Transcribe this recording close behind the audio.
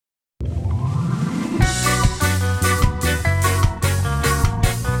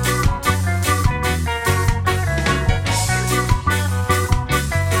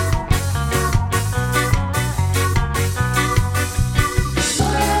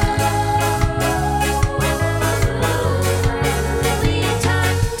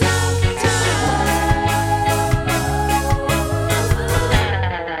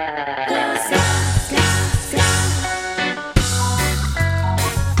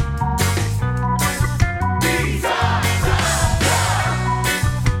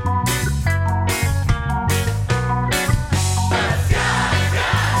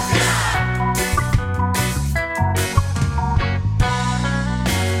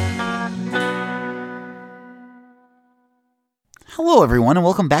Hello, everyone, and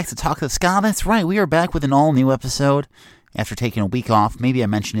welcome back to Talk of the Ska. That's right, we are back with an all-new episode after taking a week off. Maybe I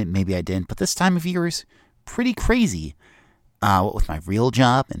mentioned it, maybe I didn't, but this time of year is pretty crazy. What with my real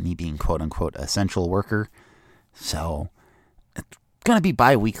job and me being quote-unquote essential worker. So, it's going to be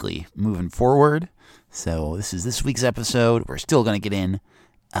bi-weekly moving forward. So, this is this week's episode. We're still going to get in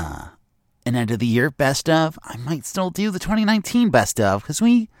an end-of-the-year best of. I might still do the 2019 best of, because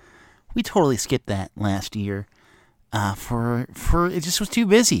we totally skipped that last year. For it just was too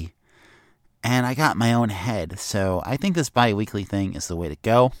busy, and I got my own head, so I think this bi-weekly thing is the way to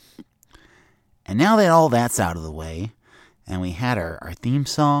go. And now that all that's out of the way, and we had our theme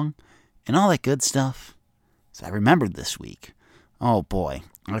song, and all that good stuff, so I remembered this week. Oh boy,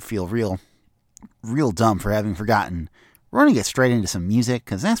 I feel real dumb for having forgotten. We're going to get straight into some music,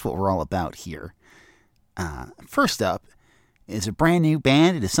 because that's what we're all about here. First up is a brand new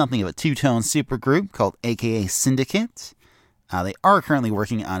band. It is something of a two-tone supergroup called AKA Syndicate. They are currently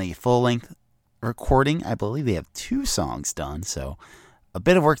working on a full-length recording. I believe they have 2 songs done, so a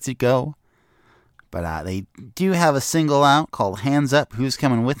bit of work to go. But they do have a single out called Hands Up, Who's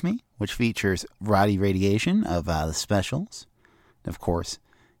Coming With Me, which features Roddy Radiation of The Specials. And of course,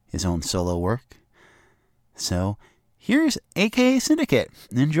 his own solo work. So, here's AKA Syndicate.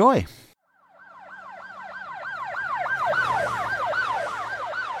 Enjoy.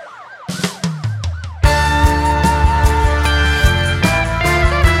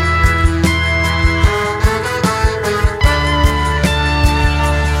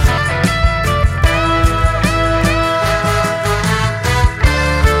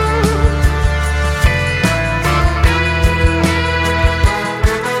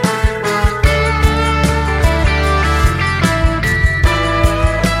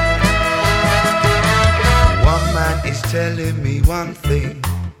 Telling me one thing,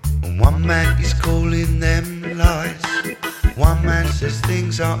 and one man is calling them lies. One man says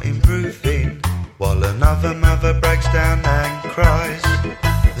things are improving, while another mother breaks down and cries.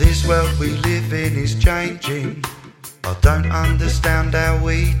 This world we live in is changing. I don't understand how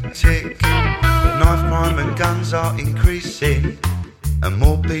we tick. Knife crime and guns are increasing, and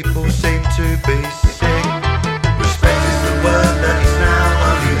more people seem to be sick. Respect is the word that is now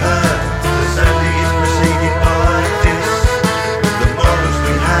only heard, but sadly is preceded by this. The morals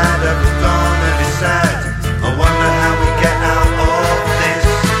we had have all gone and it's sad. I wonder how we get out of this.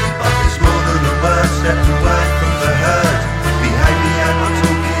 But it's more than a word, stepped away from the herd. Behaviour and my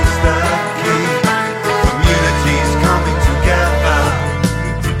talk is the key. Community is coming together.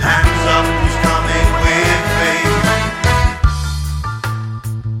 Hands up, who's coming with me?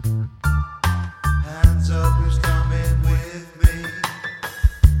 Hands up, who's coming with me?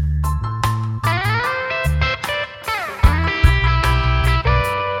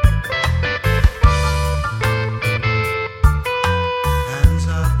 Hands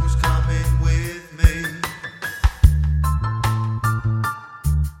up, who's coming with me?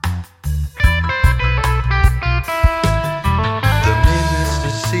 The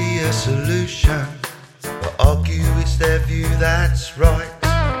ministers see a solution, but argue it's their view that's right.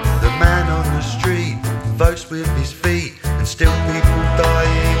 The man on the street votes with his feet, and still people die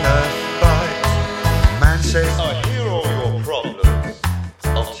in a fight. The man says, I hear all your problems.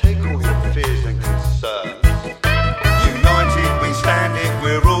 I'll take all your fears and concerns. united we stand it,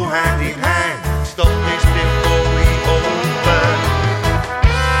 we're all hand in hand. Stop this before we all burn.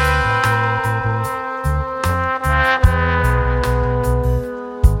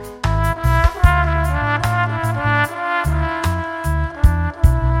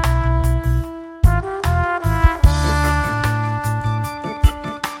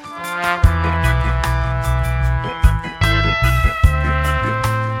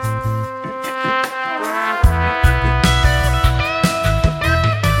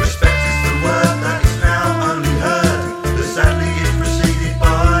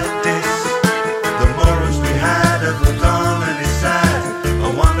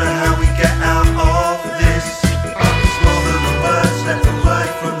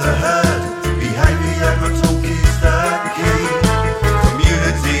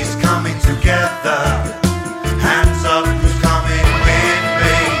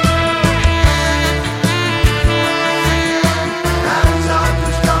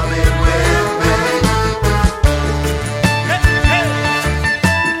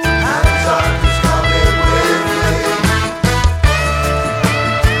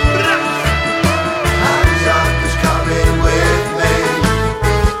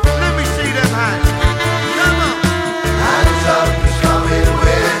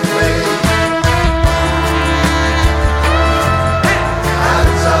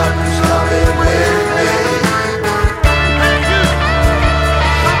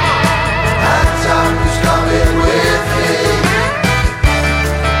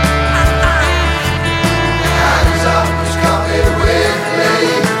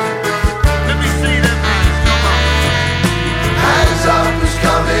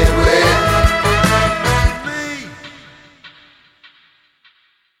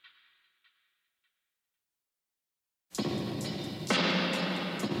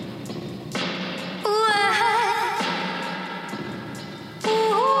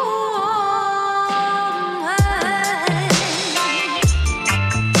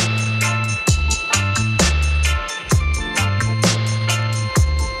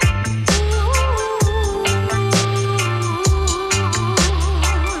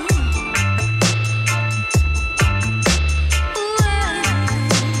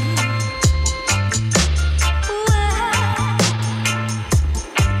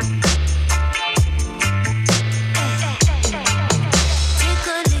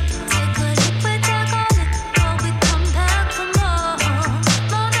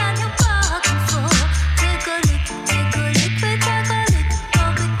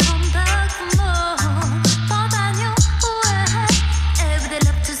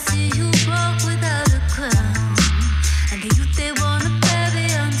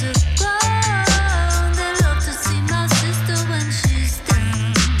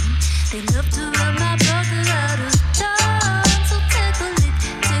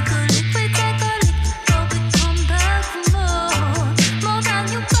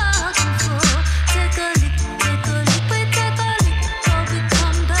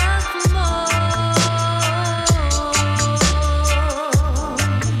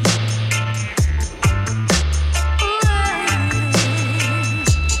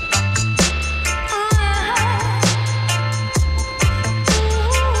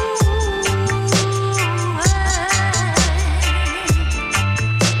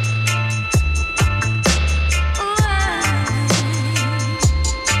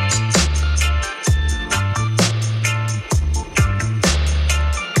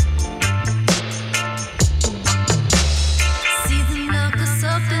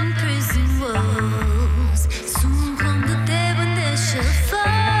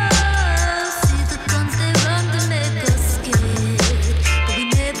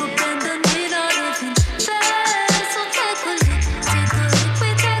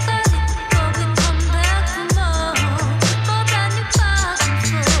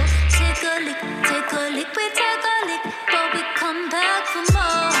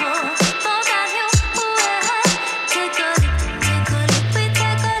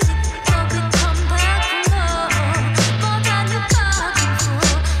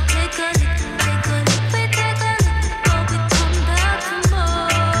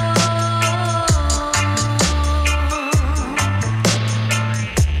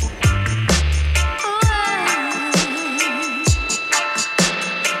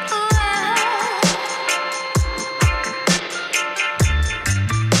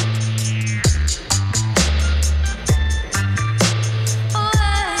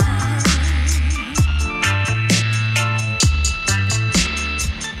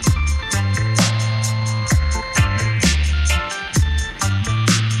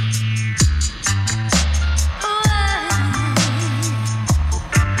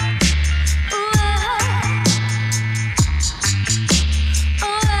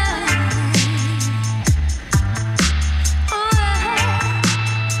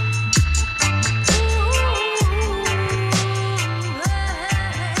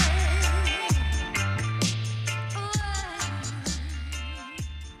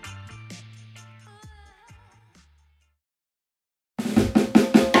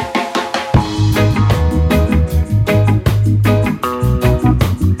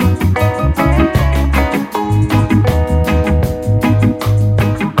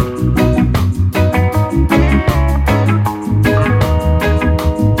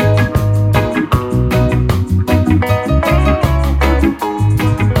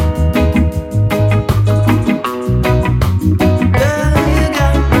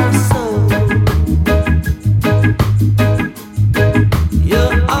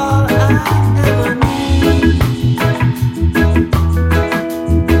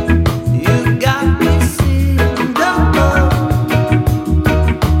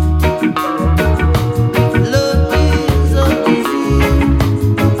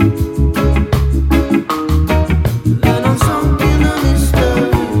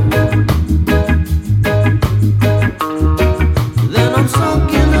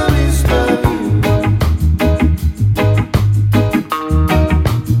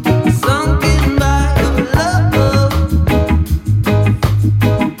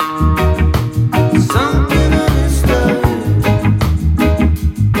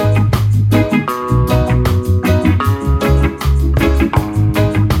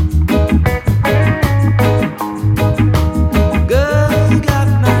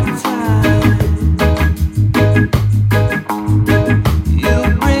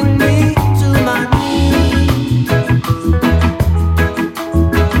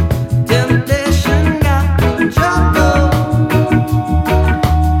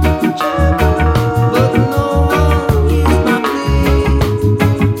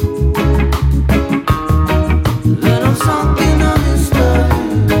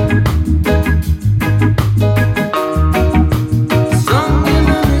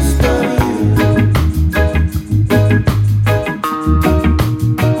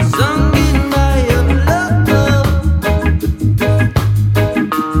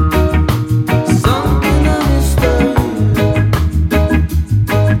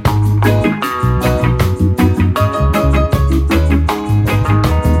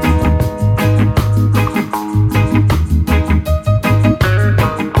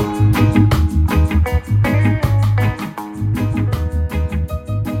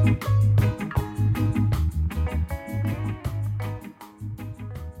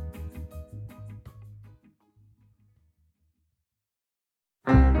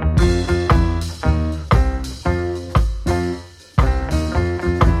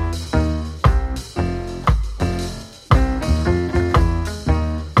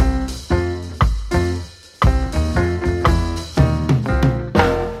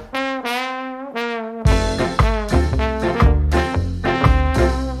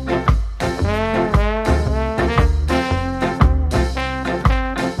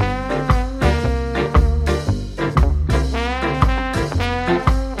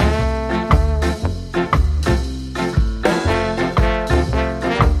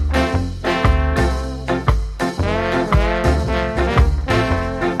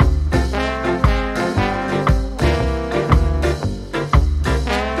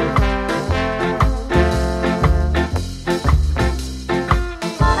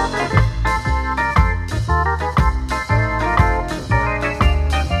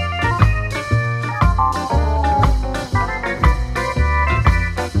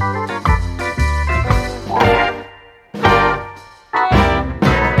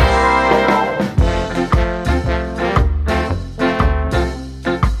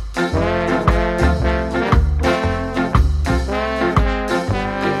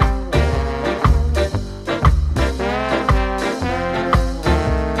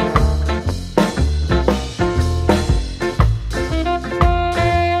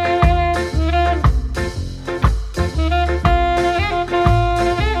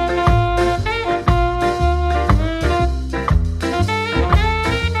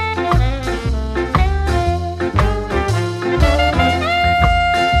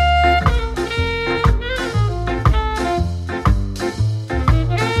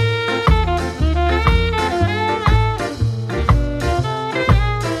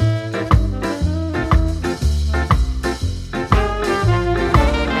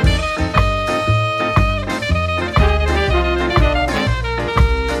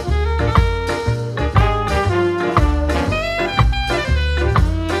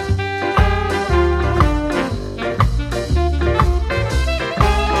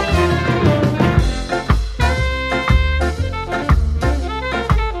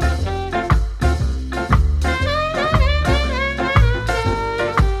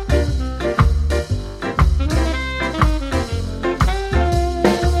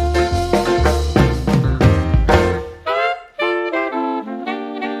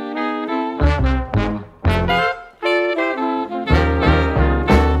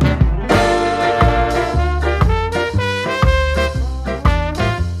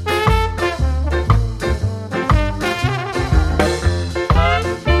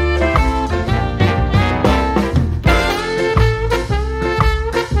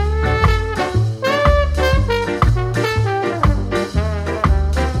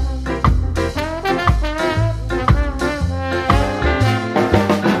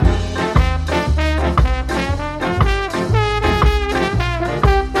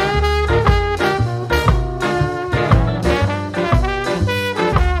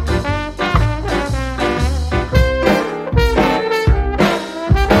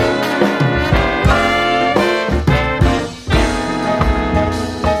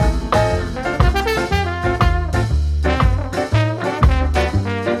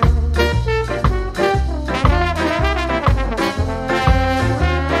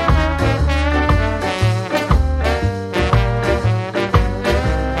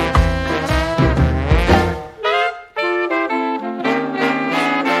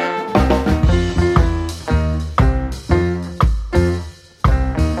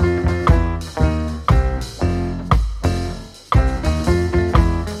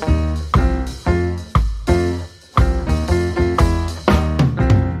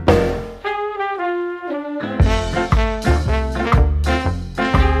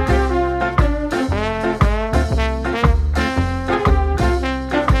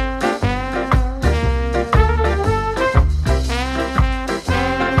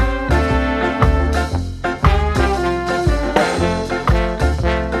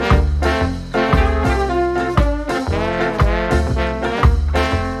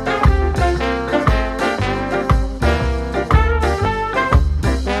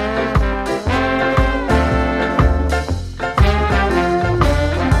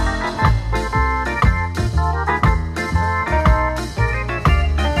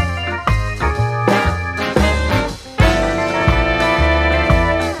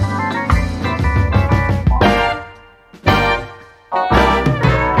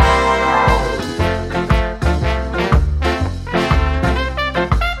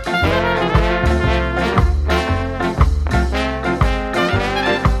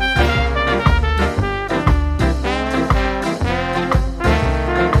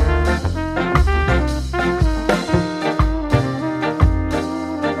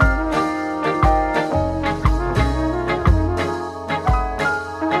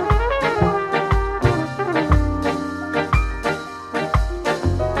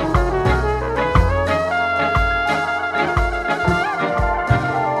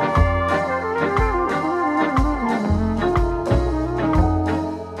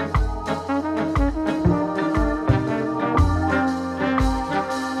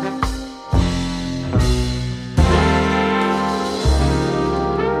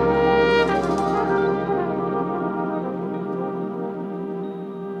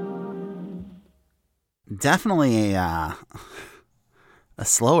 definitely a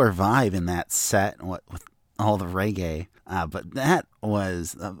slower vibe in that set with all the reggae. But that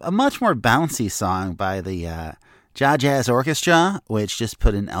was a much more bouncy song by the Jah Jazz Orchestra, which just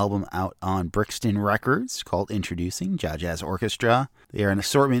put an album out on Brixton Records called Introducing Jah Jazz Orchestra. They are an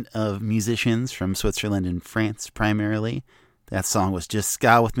assortment of musicians from Switzerland and France primarily. That song was Just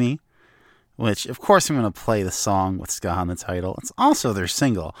Ska With Me, which of course I'm going to play the song with ska on the title. It's also their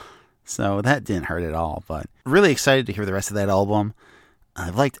single, so that didn't hurt at all. But really excited to hear the rest of that album.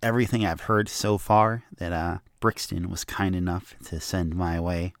 I've liked everything I've heard so far that Brixton was kind enough to send my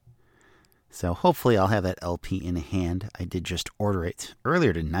way. So hopefully I'll have that LP in hand. I did just order it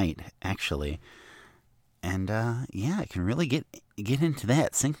earlier tonight, actually. And yeah, I can really get into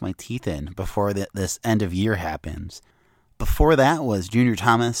that, sink my teeth in before this end of year happens. Before that was Junior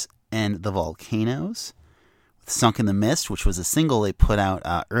Thomas and the Volcanoes with Sunk in the Mist, which was a single they put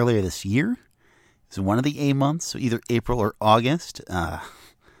out earlier this year. It was one of the A months, so either April or August, which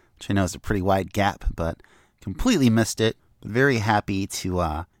I know is a pretty wide gap, but completely missed it. Very happy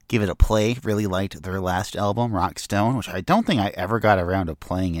to give it a play. Really liked their last album, Rockstone, which I don't think I ever got around to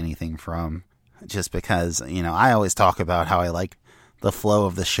playing anything from, just because, I always talk about how I like the flow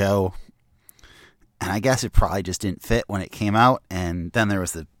of the show, and I guess it probably just didn't fit when it came out, and then there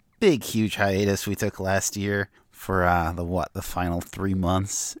was the big, huge hiatus we took last year for the final 3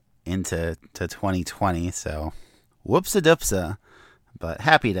 months into 2020, so whoopsa-doopsa, but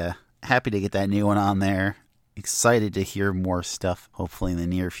happy to get that new one on there. Excited to hear more stuff, hopefully in the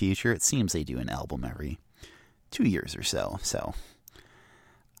near future. It seems they do an album every 2 years or so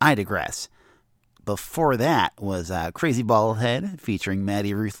I digress. Before that was Crazy Baldhead featuring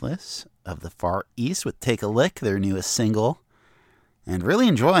Maddie Ruthless of the Far East with Take a Lick, their newest single. And really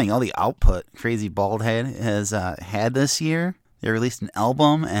enjoying all the output Crazy Baldhead has had this year. They released an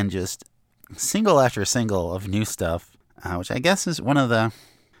album and just single after single of new stuff, which I guess is one of the...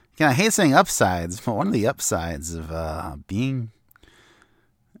 I hate saying upsides, but one of the upsides of being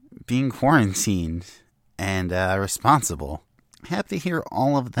quarantined and responsible. Happy to hear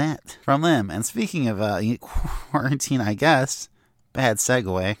all of that from them. And speaking of quarantine, I guess, bad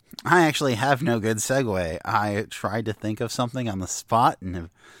segue. I actually have no good segue. I tried to think of something on the spot and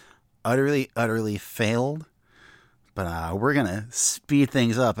have utterly failed. But we're going to speed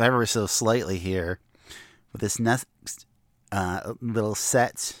things up ever so slightly here with this next little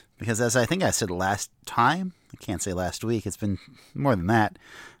set. Because as I think I said last time, I can't say last week, it's been more than that,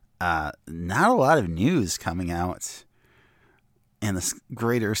 not a lot of news coming out in the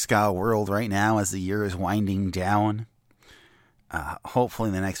greater ska world right now as the year is winding down. Hopefully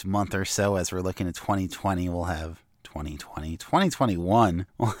in the next month or so, as we're looking at 2020, 2021,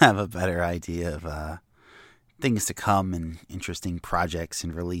 we'll have a better idea of things to come and interesting projects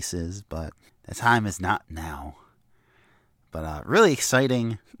and releases, but the time is not now. But really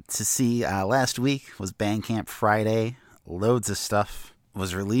exciting to see. Last week was Bandcamp Friday. Loads of stuff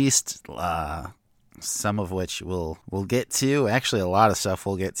was released, some of which we'll get to. Actually, a lot of stuff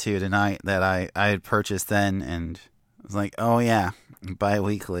we'll get to tonight that I had purchased then, and I was like, oh yeah,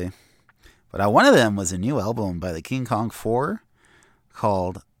 bi-weekly. But one of them was a new album by the King Kong 4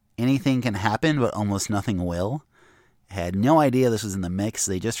 called Anything Can Happen But Almost Nothing Will. I had no idea this was in the mix.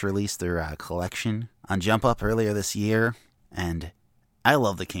 They just released their collection on Jump Up earlier this year. And I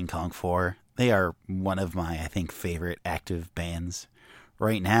love the King Kong 4. They are one of my, I think, favorite active bands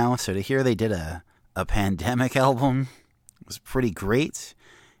right now. So to hear they did a pandemic album was pretty great.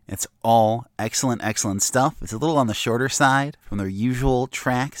 It's all excellent stuff. It's a little on the shorter side from their usual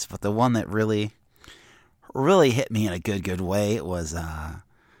tracks, but the one that really hit me in a good way was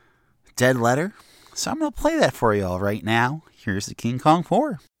Dead Letter. So I'm going to play that for you all right now. Here's the King Kong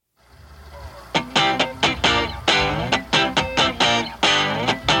 4.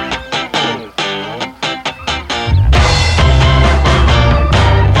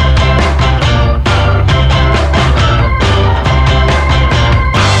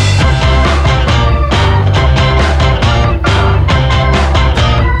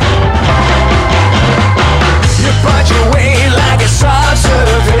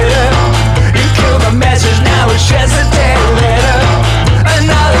 Message now, it's just a dead letter.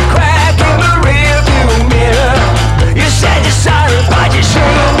 Another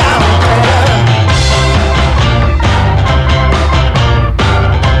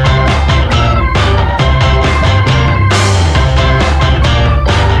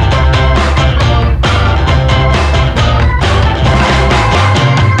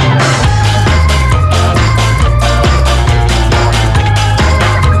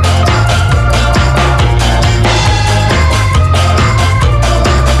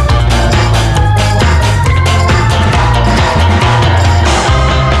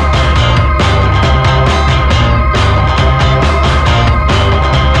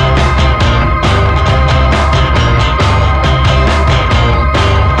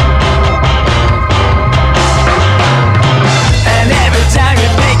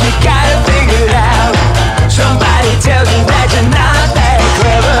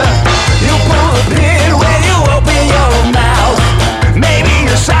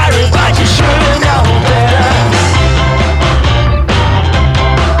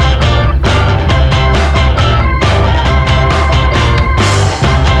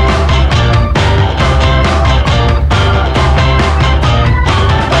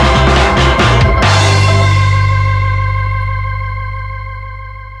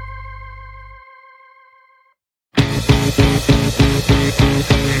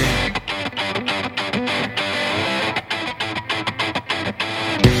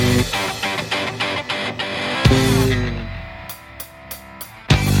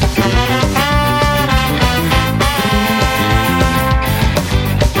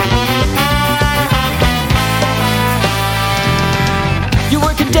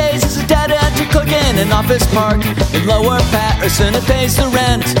an office park in Lower Patterson. It pays the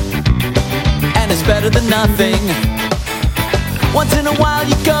rent, and it's better than nothing. Once in a while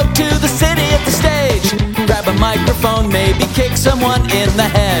you go to the city at the stage, grab a microphone, maybe kick someone in the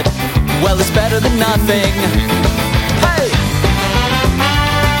head. Well, it's better than nothing. Hey!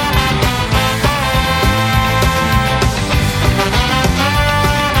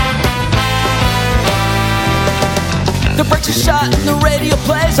 The brakes are shot and the radio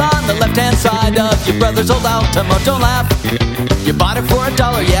plays on the left-hand side of your brother's old Altima. Don't laugh, you bought it for $1,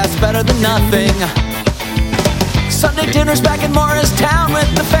 yeah, it's better than nothing. Sunday dinner's back in Morristown with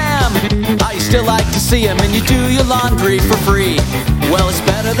the fam. You still like to see him and you do your laundry for free. Well, it's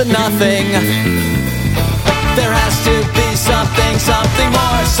better than nothing. There has to be something, something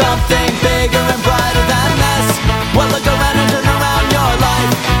more, something bigger and brighter than this. Well, look around and turn around your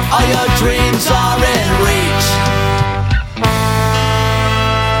life. All your dreams are in reach.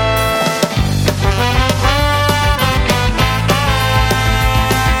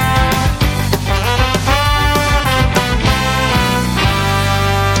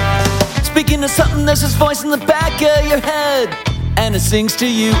 Speaking of something, there's this voice in the back of your head, and it sings to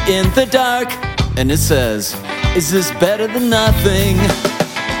you in the dark, and it says, is this better than nothing?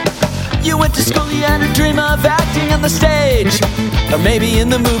 You went to school, you had a dream of acting on the stage, or maybe in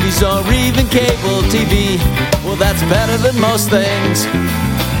the movies, or even cable TV. Well, that's better than most things.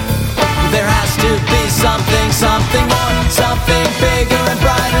 There has to be something, something more, something bigger and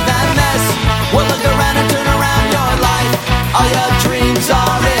brighter than this. Well, look around and turn around your life. All your dreams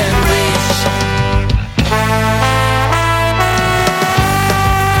are in reach.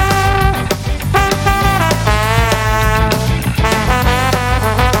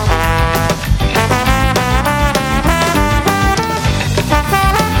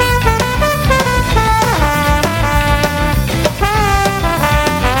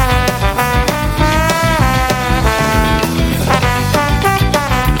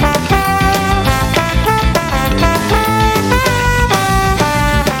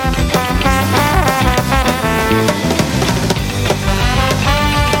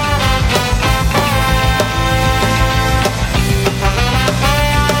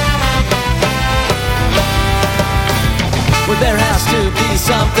 There has to be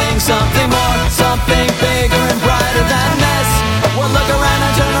something, something more, something bigger and brighter than this. Well, look around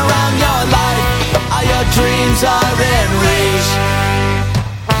and turn around your life. All your dreams are in reach.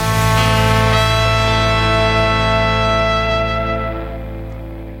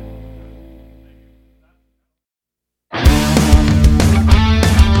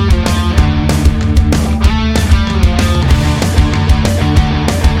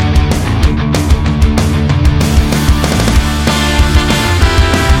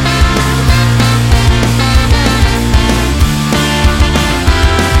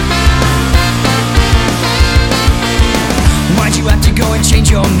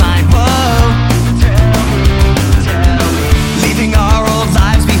 Change your mind, whoa. Leaving our old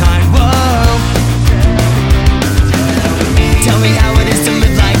lives behind, whoa. Tell me how it is to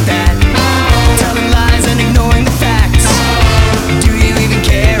live like that, telling lies and ignoring the facts. Do you even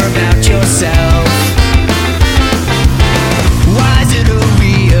care about yourself? Why is it a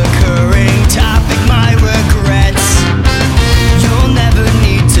reoccurring topic, my regrets? You'll never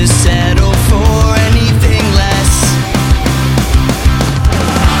need to settle for anything less.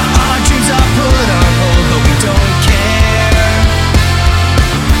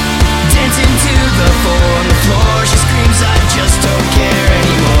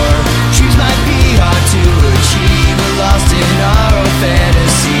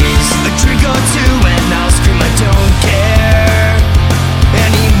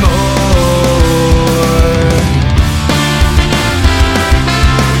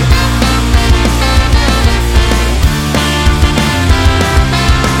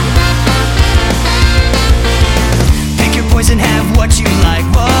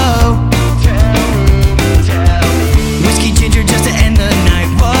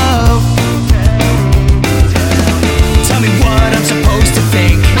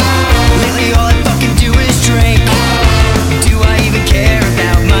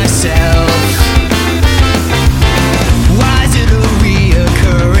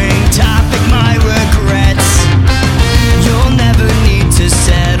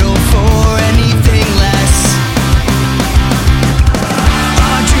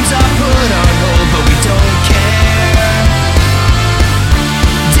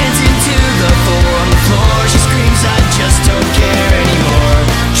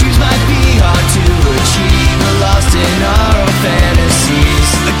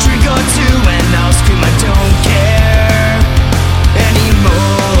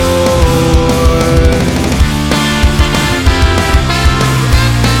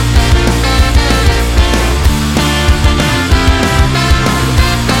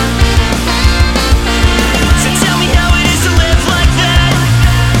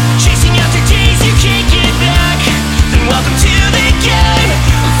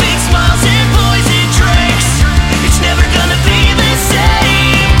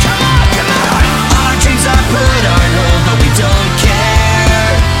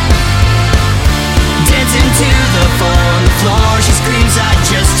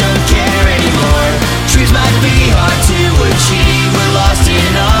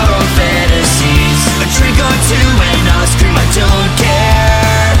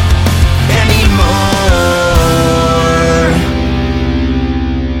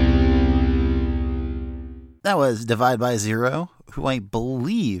 That was Divide by Zero, who I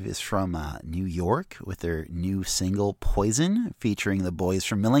believe is from New York, with their new single Poison, featuring the boys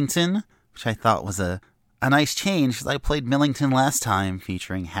from Millington, which I thought was a nice change, because I played Millington last time,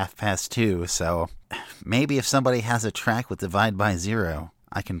 featuring Half Past Two, so maybe if somebody has a track with Divide by Zero,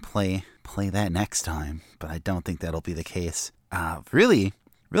 I can play that next time, but I don't think that'll be the case. Really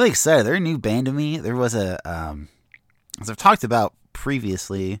excited. They're a new band to me. There was as I've talked about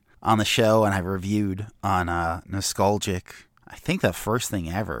previously on the show, and I've reviewed on Nostalgic, I think the first thing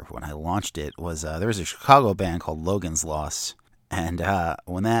ever when I launched it was there was a Chicago band called Logan's Loss, and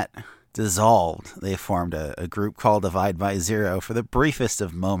when that dissolved, they formed a group called Divide by Zero. For the briefest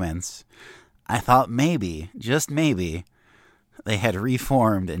of moments, I thought maybe, just maybe, they had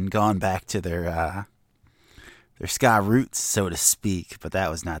reformed and gone back to their ska roots, so to speak, but that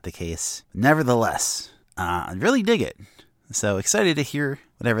was not the case. Nevertheless, I really dig it. So excited to hear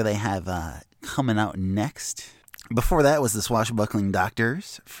whatever they have coming out next. Before that was the Swashbuckling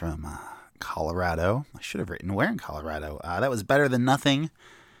Doctors from Colorado. I should have written where in Colorado. That was Better Than Nothing.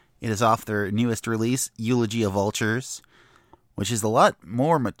 It is off their newest release, Eulogy of Vultures, which is a lot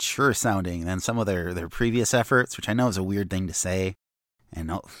more mature sounding than some of their previous efforts, which I know is a weird thing to say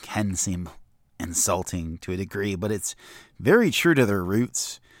and can seem insulting to a degree, but it's very true to their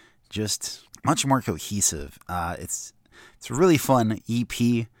roots, just much more cohesive. It's a really fun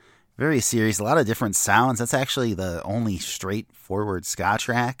EP, very serious, a lot of different sounds. That's actually the only straightforward ska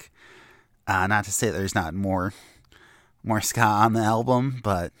track. Not to say that there's not more ska on the album,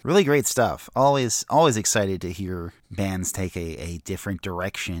 but really great stuff. Always excited to hear bands take a different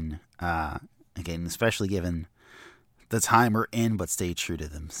direction. Again, especially given the time we're in, but stay true to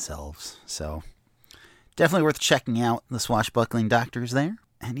themselves. So definitely worth checking out the Swashbuckling Doctors there.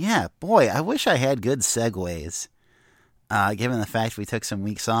 And yeah, boy, I wish I had good segues. Given the fact we took some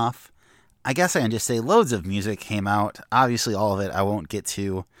weeks off, I guess I can just say loads of music came out. Obviously, all of it I won't get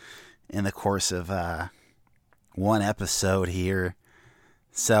to in the course of one episode here.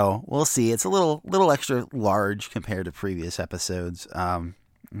 So we'll see. It's a little extra large compared to previous episodes,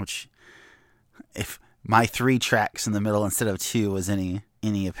 which, if my 3 tracks in the middle instead of 2 was any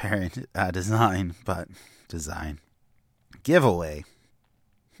apparent design. Giveaway.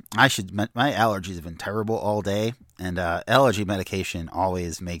 My allergies have been terrible all day, and allergy medication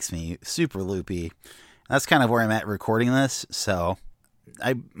always makes me super loopy. That's kind of where I'm at recording this, so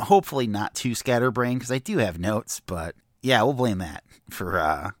I'm hopefully not too scatterbrained, because I do have notes, but yeah, we'll blame that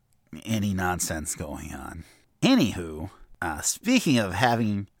for any nonsense going on. Anywho, speaking of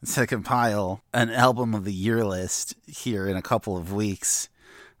having to compile an album of the year list here in a couple of weeks,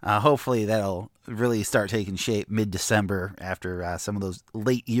 hopefully that'll really start taking shape mid-December after some of those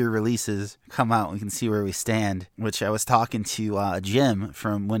late year releases come out. We can see where we stand, which I was talking to Jim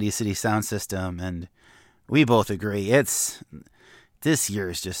from Windy City Sound System, and we both agree. This year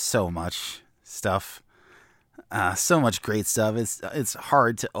is just so much stuff, so much great stuff. It's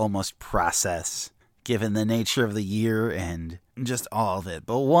hard to almost process given the nature of the year and just all of it.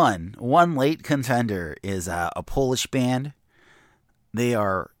 But one late contender is a Polish band. They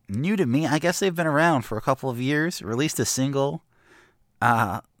are new to me. I guess they've been around for a couple of years. Released a single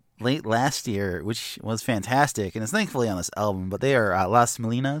late last year, which was fantastic, and it's thankfully on this album. But they are Las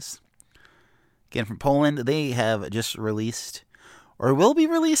Melinas. Again, from Poland. They have just released, or will be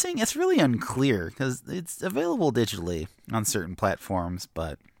releasing. It's really unclear, because it's available digitally on certain platforms,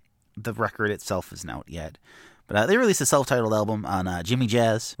 but the record itself isn't out yet. But they released a self-titled album on Jimmy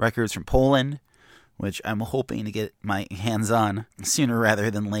Jazz Records from Poland, which I'm hoping to get my hands on sooner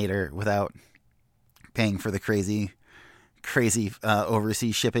rather than later without paying for the crazy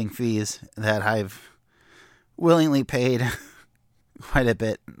overseas shipping fees that I've willingly paid quite a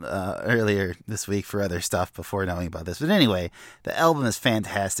bit earlier this week for other stuff before knowing about this. But anyway, the album is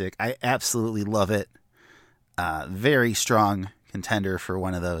fantastic. I absolutely love it. Very strong contender for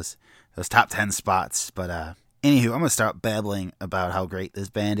one of those top 10 spots. But anywho, I'm going to start babbling about how great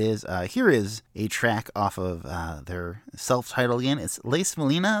this band is. Here is a track off of their self-titled again. It's Las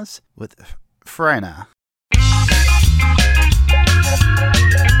Melinas with Frena.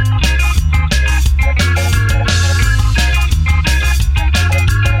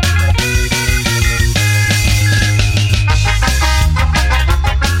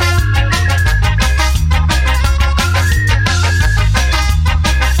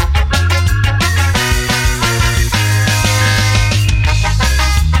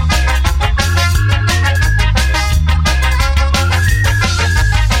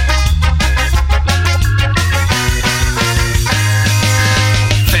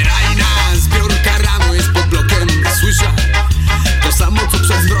 Fena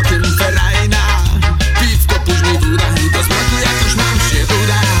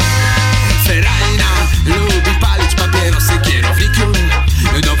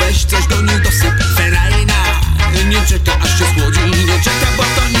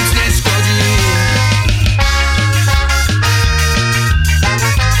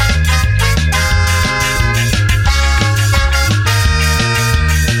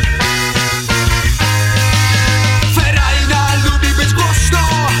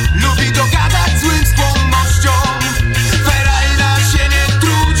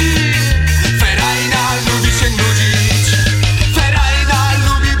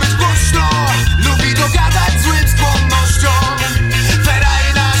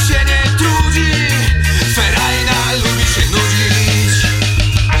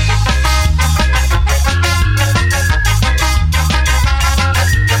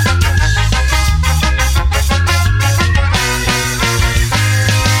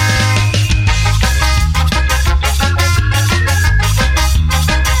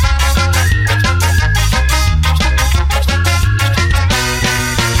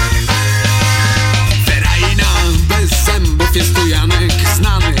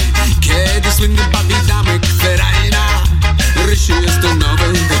słynny babi damek Ferajna. Rysiu jest to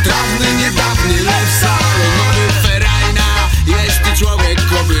nowy, potrawny, niedawny lew salonowy Ferajna. Jest ty człowiek,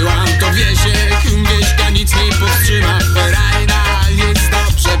 kobyłam to Wiesiek. Wieśka nic nie powstrzyma. Ferajna jest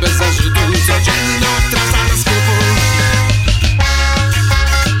dobrze, bez zarzutu. Codzienna trasa do sklepu.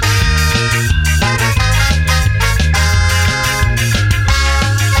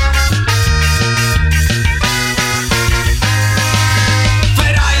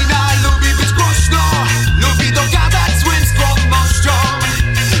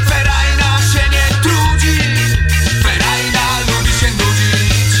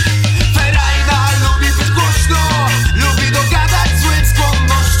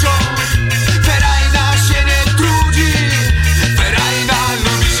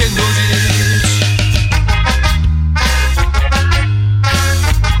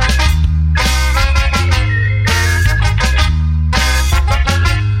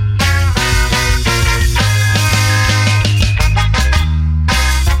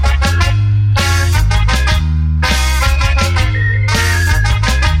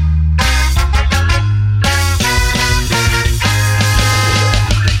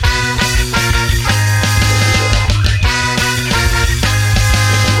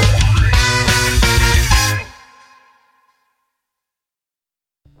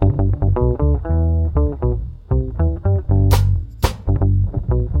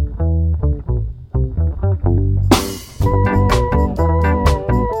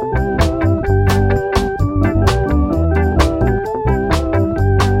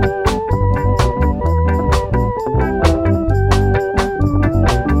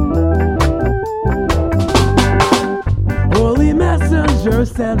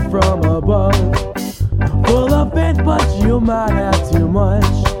 Sent from above, full of faith, but you might have too much.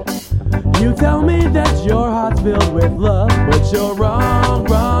 You tell me that your heart's filled with love, but you're wrong,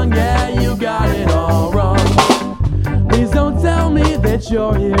 wrong, yeah, you got it all wrong. Please don't tell me that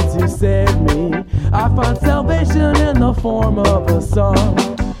you're here to save me. I find salvation in the form of a song.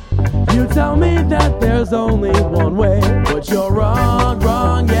 You tell me that there's only one way, but you're wrong,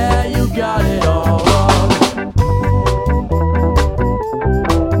 wrong, yeah, you got it all wrong.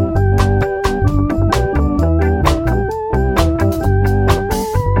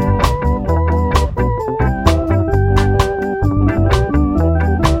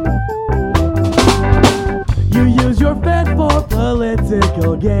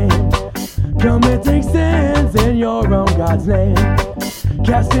 Game, committing sins in your own God's name,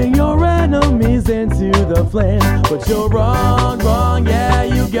 casting your enemies into the flame. But you're wrong, wrong, yeah,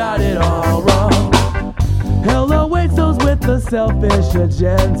 you got it all wrong. Hell awaits those with a selfish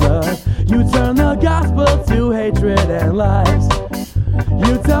agenda. You turn the gospel to hatred and lies.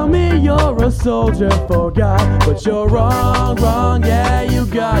 You tell me you're a soldier for God, but you're wrong, wrong, yeah, you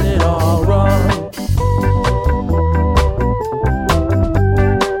got it all wrong.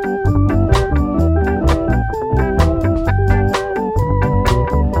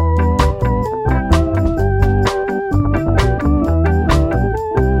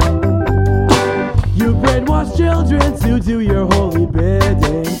 Children to do your holy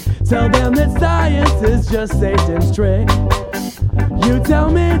bidding. Tell them that science is just Satan's trick. You tell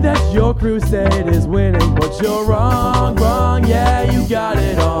me that your crusade is winning, but you're wrong, wrong, yeah, you got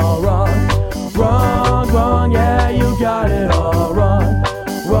it all wrong. Wrong, wrong, yeah, you got it all wrong.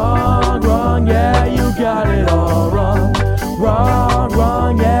 Wrong, wrong, yeah, you got it all wrong. Wrong,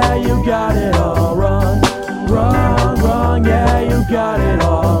 wrong, yeah, you got it all wrong. Wrong, wrong, yeah, you got it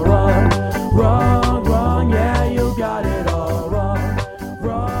all wrong. Wrong, wrong, yeah, you got it all wrong.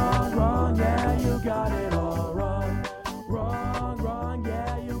 Wrong, wrong, yeah, you got it all wrong. Wrong, wrong,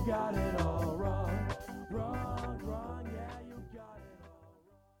 yeah, you got it all wrong. Wrong, wrong, yeah, you got it all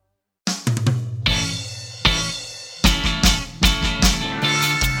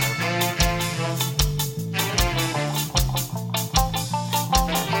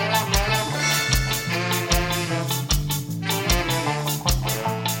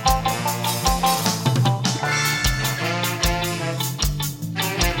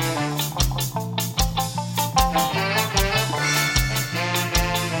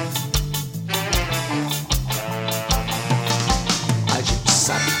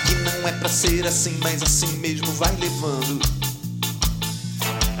ser assim, mas assim mesmo vai levando.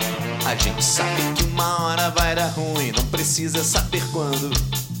 A gente sabe que uma hora vai dar ruim, não precisa saber quando.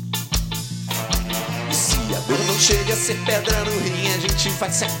 E se a dor não chega a ser pedra no rim, a gente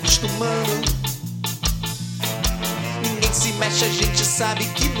vai se acostumando. Ninguém se mexe, a gente sabe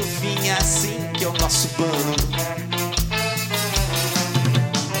que no fim é assim que é o nosso plano.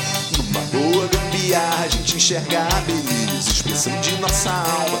 Numa boa gambiarra a gente enxerga a beleza, expressão de nossa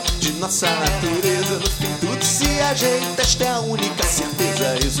alma, de nossa natureza. No fim tudo se ajeita, esta é a única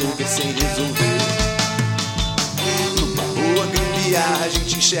certeza. Resolver sem resolver. Numa boa gambiarra a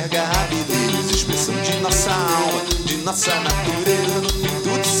gente enxerga a beleza, expressão de nossa alma, de nossa natureza. No fim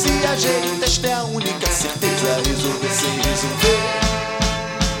tudo se ajeita, esta é a única certeza. Resolver sem resolver.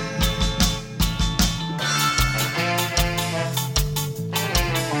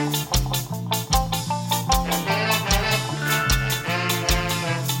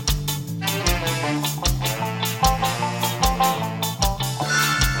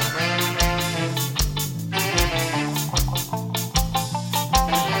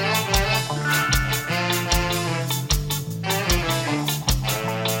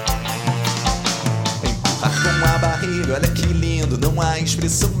 Olha que lindo, não há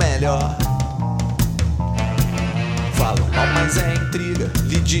expressão melhor. Falo mal, mas é intriga.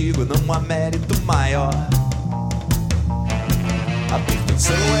 Lhe digo, não há mérito maior. A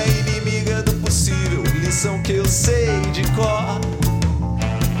perfeição é inimiga do possível, lição que eu sei de cor.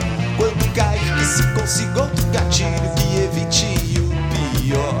 Quando cair que se consiga outro gatilho que evite o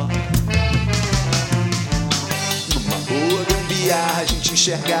pior. Numa boa gambiarra a gente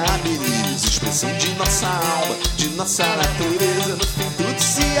enxerga a beleza, expressão de nossa alma, de nossa natureza. No fim tudo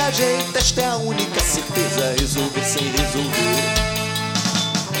se ajeita, esta é a única certeza. Resolver sem resolver.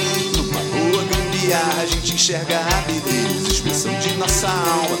 Numa boa gambiarra a gente enxerga a beleza, expressão de nossa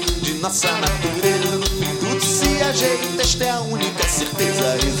alma, de nossa natureza. No fim tudo se ajeita, esta é a única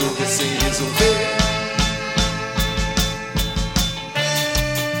certeza. Resolver sem resolver.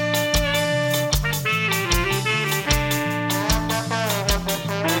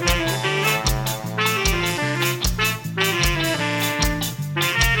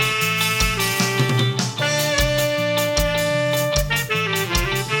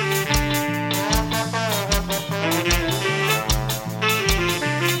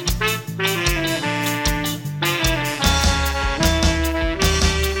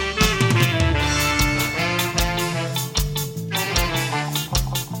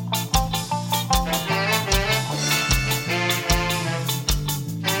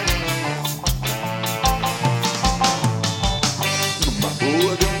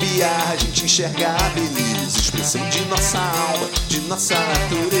 A gente enxerga a beleza, expressão de nossa alma, de nossa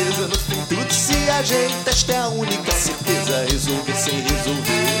natureza. No fim tudo se ajeita, esta é a única certeza. Resolver sem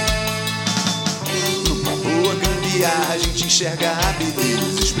resolver. Numa boa gambiarra a gente enxerga a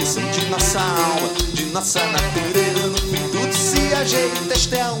beleza, expressão de nossa alma, de nossa natureza. No fim tudo se ajeita,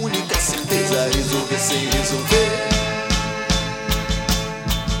 esta é a única certeza. Resolver sem resolver.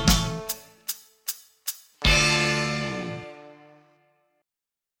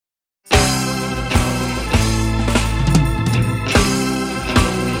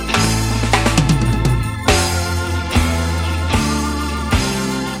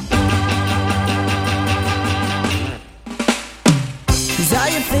 So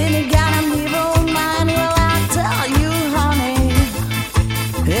you think you got an evil mind? Well, I tell you, honey,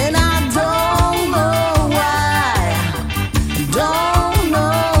 and I don't know why, don't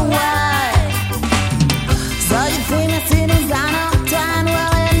know why. So you think the city's got no time?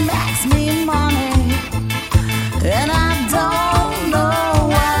 Well, it makes me money, and I don't know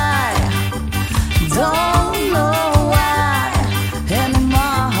why, don't know why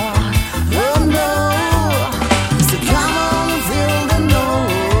anymore. Oh no, so come on, feel the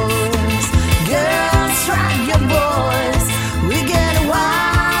noise, girls, strike your voice. We get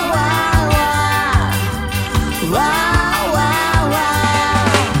wild, wild, wild, wild, wild, wild.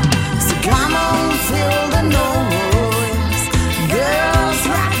 So come on, feel the noise, girls,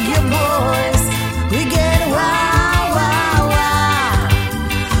 rock your voice. We get wild, wild, wild,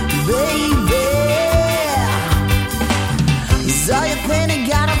 baby. So you think you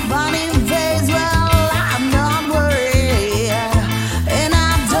got a funny face? Well, I'm not worried, and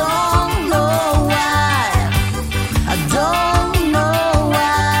I don't know why, I don't know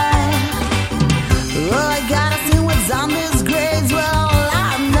why. Oh, I gotta see what's on this graves. Well,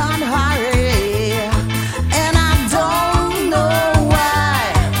 I'm not hurried, and I don't know why,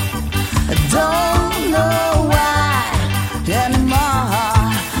 I don't know why anymore.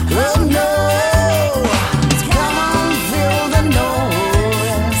 Oh no, come on, feel the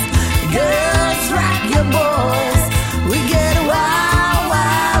noise.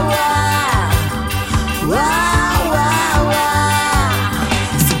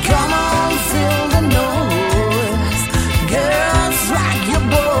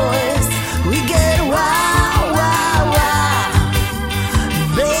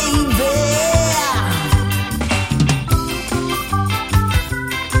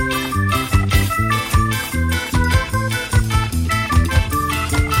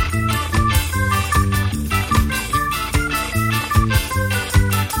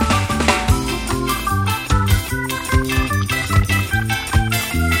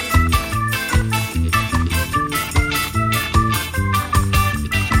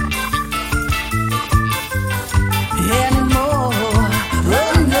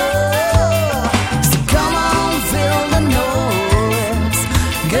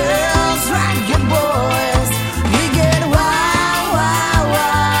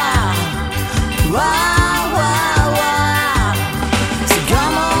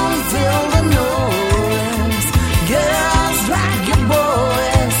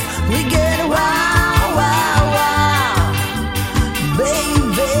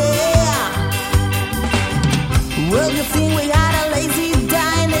 you think we had a lazy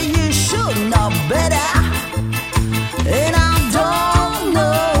diner? You should know better. And I don't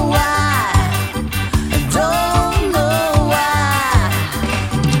know why. I don't know why.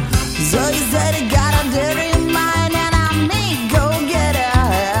 So you said you got a dirty mind, and I may go get her.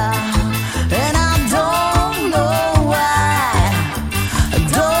 And I don't know why. I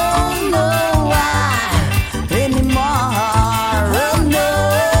don't know why anymore. Oh no.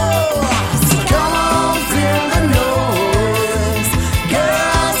 So come on, feel the noise.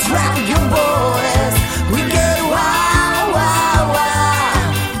 Girls, rock your boys. We get wow, wow, wow.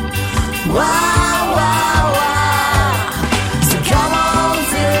 Wow, wow, wow. So come on,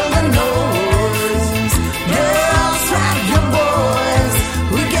 feel the noise. Girls, rock your boys.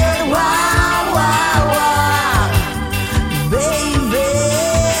 We get wow, wow, wow. Baby.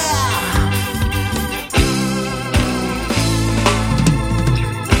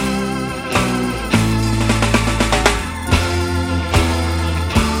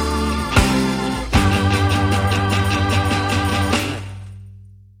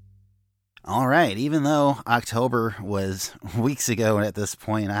 All right, even though October was weeks ago at this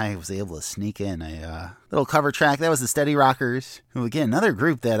point, I was able to sneak in a little cover track. That was the Steady Rockers, who, again, another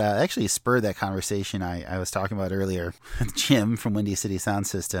group that actually spurred that conversation I was talking about earlier with Jim from Windy City Sound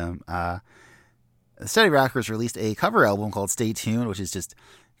System. The Steady Rockers released a cover album called Stay Tuned, which is just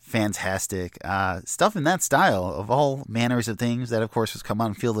fantastic. Stuff in that style of all manners of things. That, of course, was Come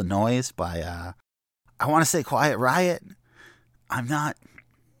On Feel the Noise by, I want to say Quiet Riot. I'm not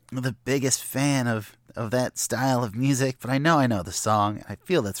the biggest fan of that style of music, but I know the song. I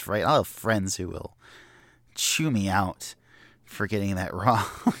feel that's right. I'll have friends who will chew me out for getting that wrong.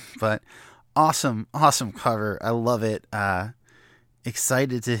 But awesome cover. I love it.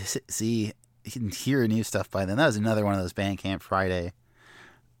 Excited to see and hear new stuff by them. That was another one of those Bandcamp Friday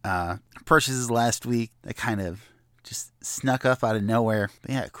purchases last week that kind of just snuck up out of nowhere.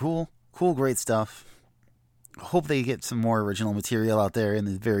 But yeah, cool, great stuff. Hope they get some more original material out there in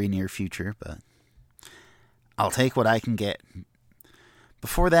the very near future, but I'll take what I can get.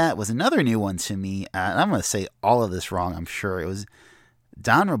 Before that was another new one to me, and I'm going to say all of this wrong, I'm sure. It was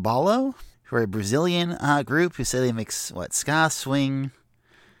Don Roballo, who are a Brazilian group who say they mix, ska, swing.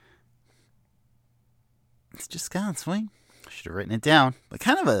 It's just ska and swing. I should have written it down. But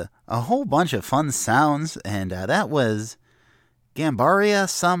kind of a whole bunch of fun sounds, and that was Gambaria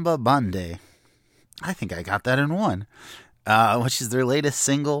Samba Bande. I think I got that in one, which is their latest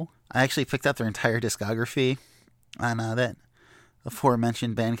single. I actually picked up their entire discography on that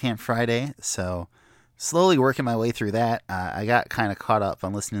aforementioned Bandcamp Friday, so slowly working my way through that. I got kind of caught up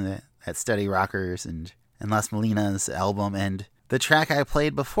on listening to that Steady Rockers and Las Molinas album, and the track I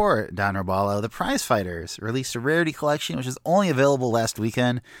played before Don Roballo, The Prize Fighters, released a rarity collection, which is only available last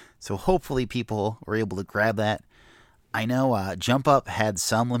weekend, so hopefully people were able to grab that. I know Jump Up had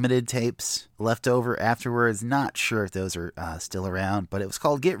some limited tapes left over afterwards. Not sure if those are still around, but it was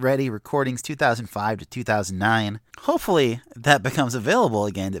called Get Ready, Recordings 2005 to 2009. Hopefully that becomes available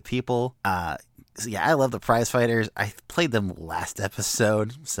again to people. So yeah, I love the Prize Fighters. I played them last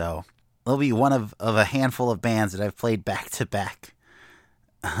episode, so they'll be one of a handful of bands that I've played back-to-back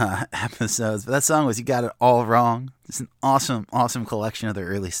episodes. But that song was You Got It All Wrong. It's an awesome collection of their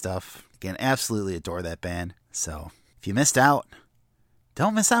early stuff. Again, absolutely adore that band, so if you missed out,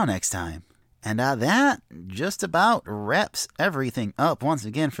 don't miss out next time. And that just about wraps everything up once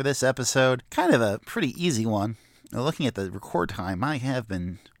again for this episode. Kind of a pretty easy one. Looking at the record time, I have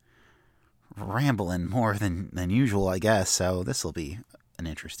been rambling more than usual, I guess. So this will be an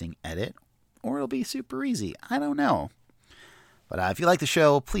interesting edit, or it'll be super easy. I don't know. But if you like the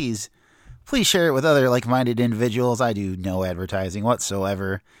show, please share it with other like-minded individuals. I do no advertising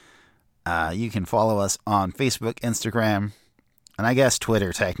whatsoever. You can follow us on Facebook, Instagram, and I guess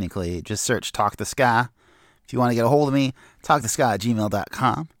Twitter, technically. Just search Talk the Ska. If you want to get a hold of me,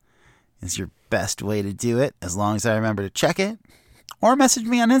 talktheska@gmail.com is your best way to do it, as long as I remember to check it. Or message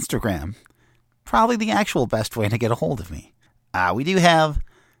me on Instagram. Probably the actual best way to get a hold of me. We do have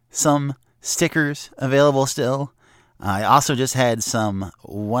some stickers available still. I also just had some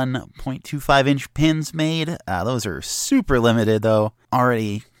 1.25-inch pins made. Those are super limited, though.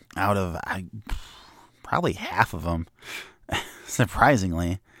 Already out of probably half of them,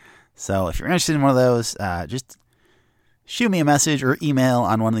 surprisingly. So if you're interested in one of those, just shoot me a message or email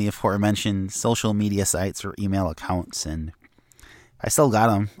on one of the aforementioned social media sites or email accounts, and if I still got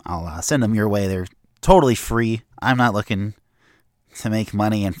them, I'll send them your way. They're totally free. I'm not looking to make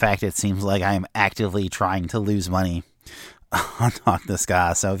money. In fact, it seems like I am actively trying to lose money on Talk the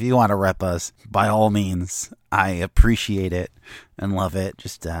Ska. So if you want to rep us, by all means, I appreciate it and love it.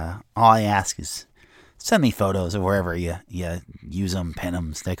 Just all I ask is Send me photos of wherever you use them, pin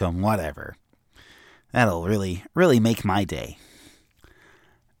them, stick them, whatever. That'll really, really make my day.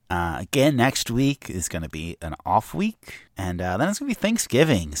 Again, next week is going to be an off week, and then it's going to be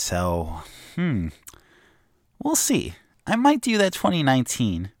Thanksgiving, so, we'll see. I might do that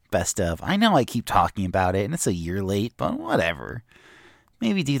 2019 best of. I know I keep talking about it, and it's a year late, but whatever.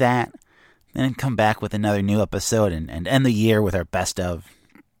 Maybe do that, then come back with another new episode, and end the year with our best of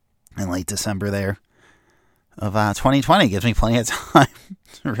in late December there of 2020. Gives me plenty of time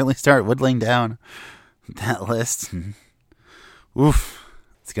to really start whittling down that list. Oof.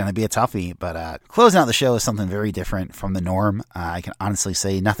 It's going to be a toughie, but closing out the show is something very different from the norm. I can honestly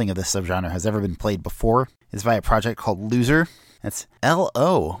say nothing of this subgenre has ever been played before. It's by a project called Loser. That's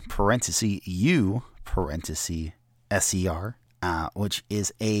LO (U) SER, which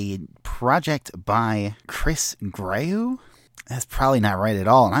is a project by Chris Greu. That's probably not right at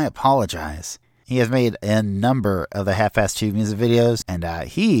all, and I apologize. He has made a number of the Half-Past 2 music videos, and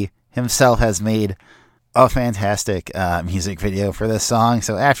he himself has made a fantastic music video for this song,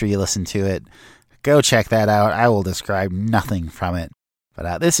 so after you listen to it, go check that out. I will describe nothing from it,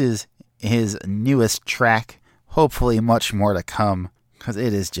 but this is his newest track. Hopefully much more to come, because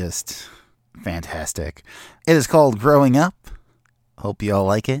it is just fantastic. It is called Growing Up. Hope you all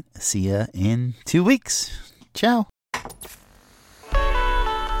like it. See ya in 2 weeks. Ciao.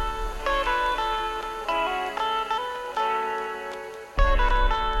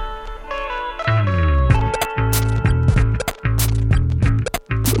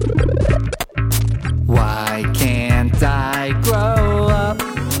 Why can't I grow up?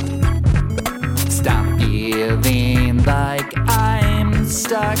 Stop feeling like I'm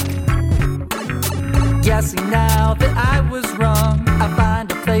stuck. Guessing now that I was wrong, I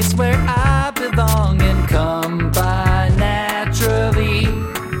find a place where I belong and come by naturally.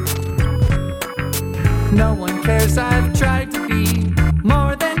 No one cares, I've tried to be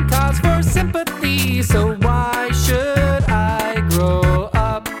more than cause for sympathy, so why